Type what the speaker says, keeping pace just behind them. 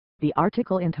The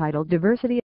article entitled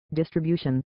Diversity,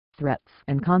 Distribution, Threats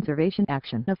and Conservation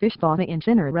Action of Fish Fauna in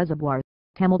Chinnar Reservoir,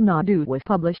 Tamil Nadu was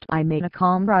published by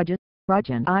Manickam Raja,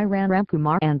 Rajendiran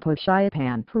Ramkumar and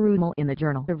Pachiappan Perumal in the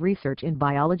Journal of Research in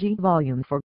Biology Volume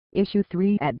 4, Issue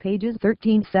 3 at pages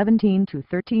 1317 to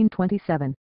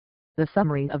 1327. The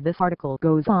summary of this article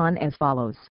goes on as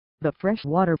follows. The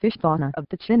freshwater fish fauna of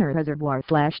the Chinnar Reservoir /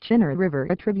 Chinnar River,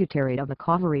 a tributary of the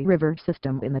Cauvery River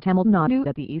system in the Tamil Nadu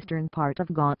at the eastern part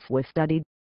of Ghats, was studied.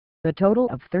 The total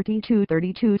of 32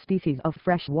 species of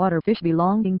freshwater fish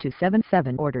belonging to 7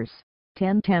 orders,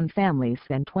 10 families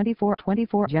and 24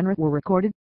 genera were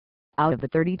recorded. Out of the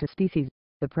 32 species,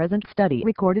 the present study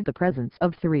recorded the presence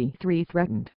of 3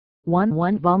 threatened,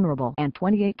 1 vulnerable and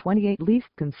 28 least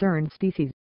concerned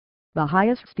species. The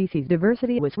highest species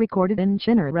diversity was recorded in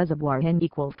Chinnar Reservoir n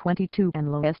equals 22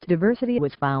 and lowest diversity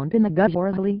was found in the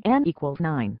Gujjarahalli n equals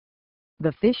 9.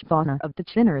 The fish fauna of the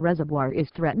Chinnar Reservoir is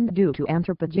threatened due to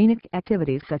anthropogenic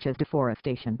activities such as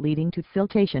deforestation leading to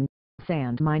siltation,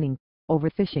 sand mining,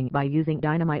 overfishing by using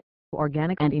dynamite,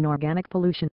 organic and inorganic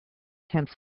pollution.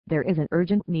 Hence, there is an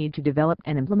urgent need to develop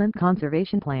and implement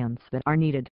conservation plans that are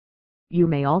needed. You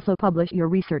may also publish your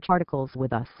research articles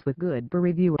with us with good peer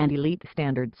review and elite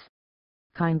standards.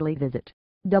 Kindly visit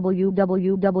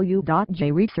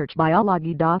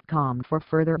www.jresearchbiology.com for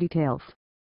further details.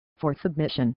 For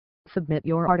submission, submit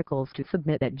your articles to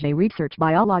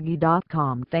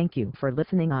submit@jresearchbiology.com. Thank you for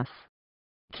listening us.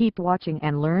 Keep watching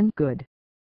and learn good.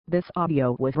 This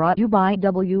audio was brought to you by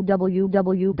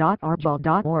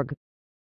www.arjal.org.